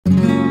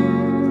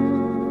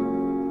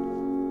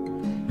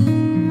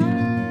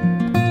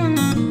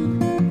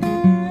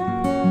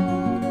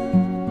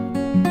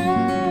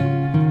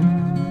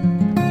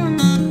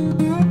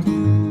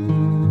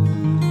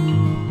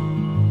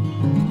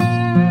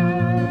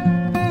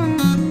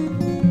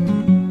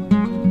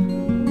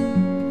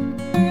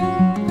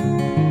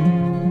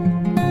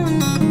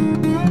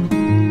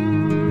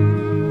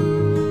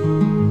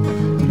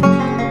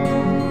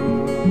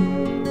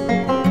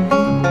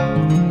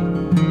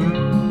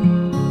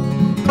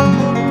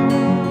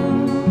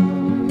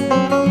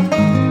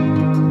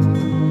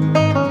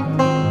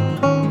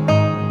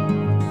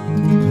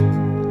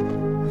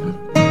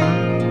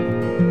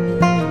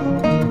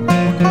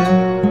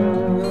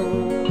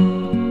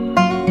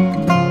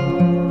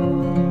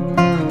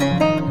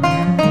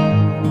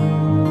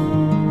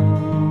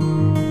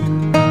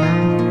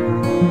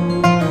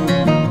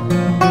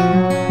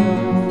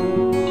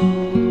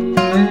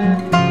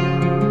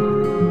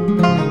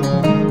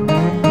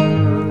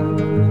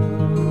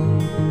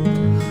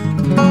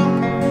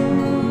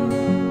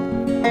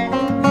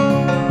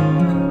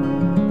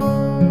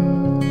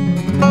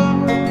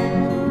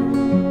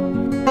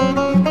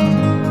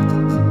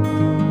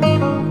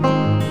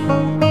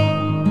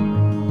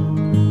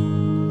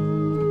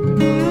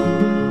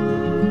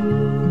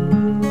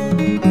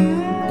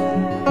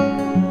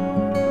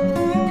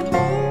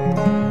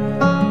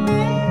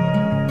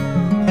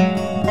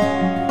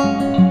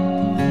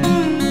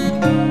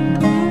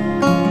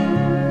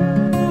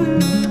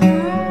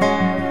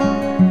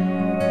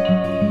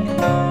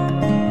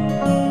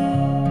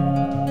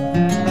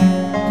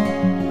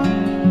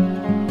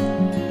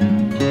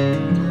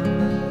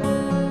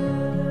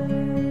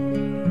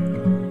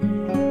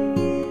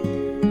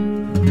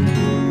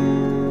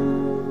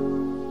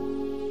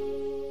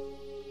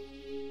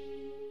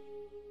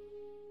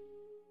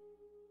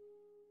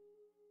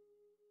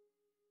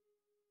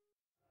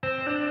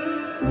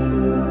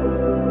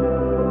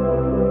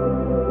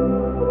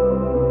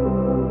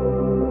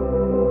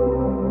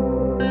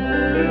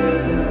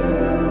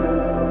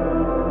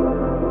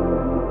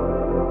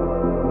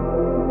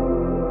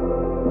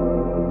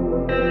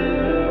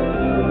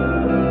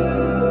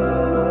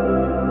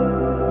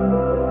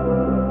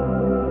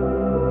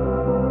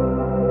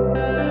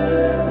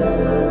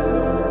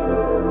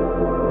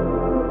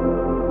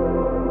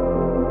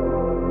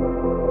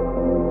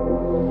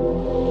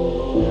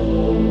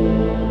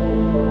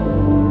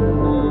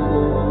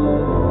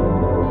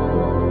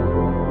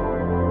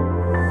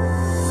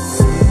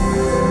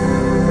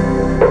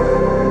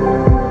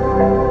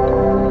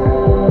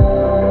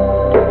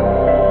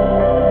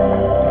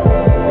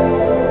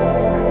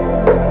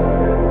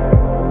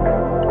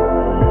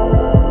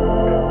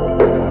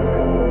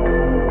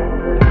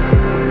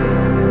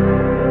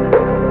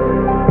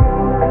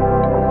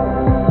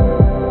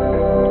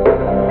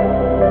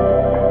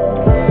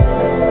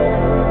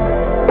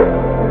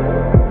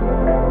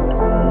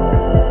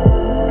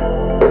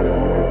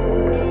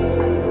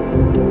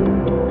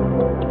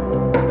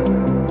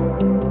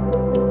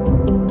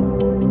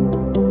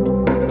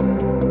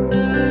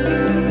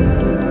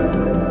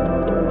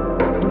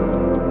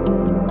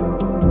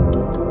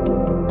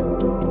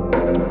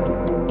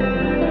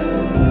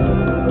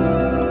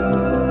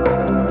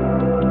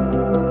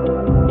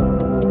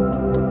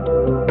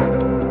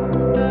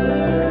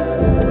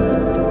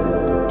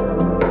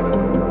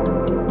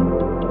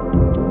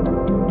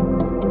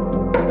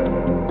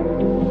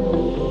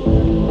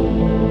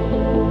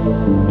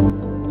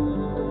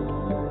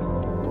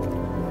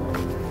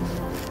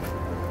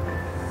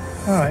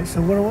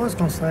So what I was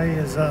going to say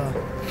is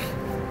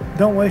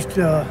don't waste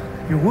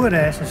your wood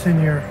ash that's in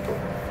your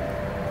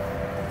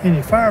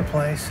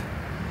fireplace.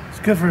 It's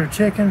good for the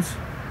chickens.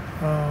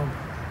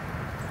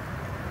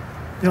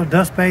 They'll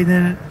dust bathe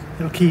in it.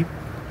 It'll keep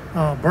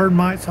bird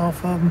mites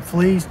off of them,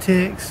 fleas,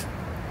 ticks,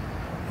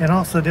 and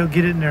also they'll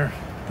get it in there.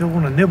 They'll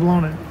want to nibble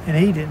on it and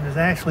eat it, and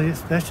that's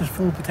just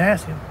full of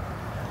potassium.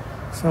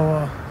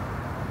 So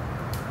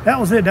that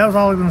was it. That was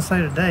all I was going to say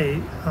today.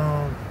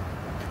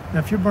 Now,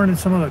 if you're burning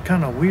some other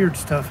kind of weird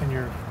stuff in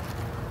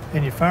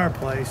your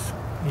fireplace,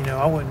 you know,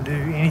 I wouldn't do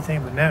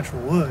anything but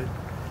natural wood.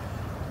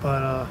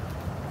 But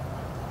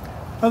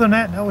other than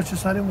that, I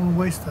didn't want to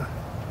waste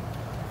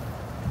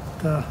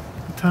the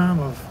time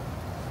of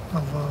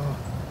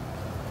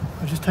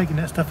just taking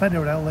that stuff out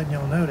there without letting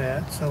y'all know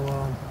that.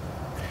 So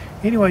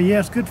anyway, yeah,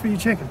 it's good for your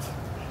chickens.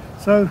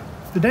 So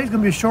today's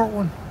gonna be a short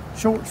one,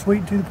 short,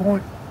 sweet, to the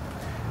point.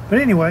 But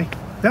anyway,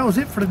 that was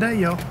it for today,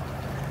 y'all.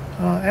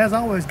 As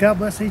always, God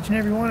bless each and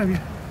every one of you.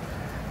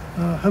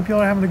 Hope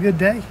y'all are having a good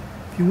day.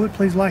 If you would,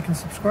 please like and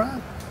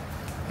subscribe.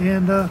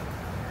 And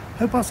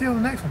hope I'll see you on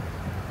the next one.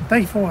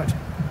 Thank you for watching.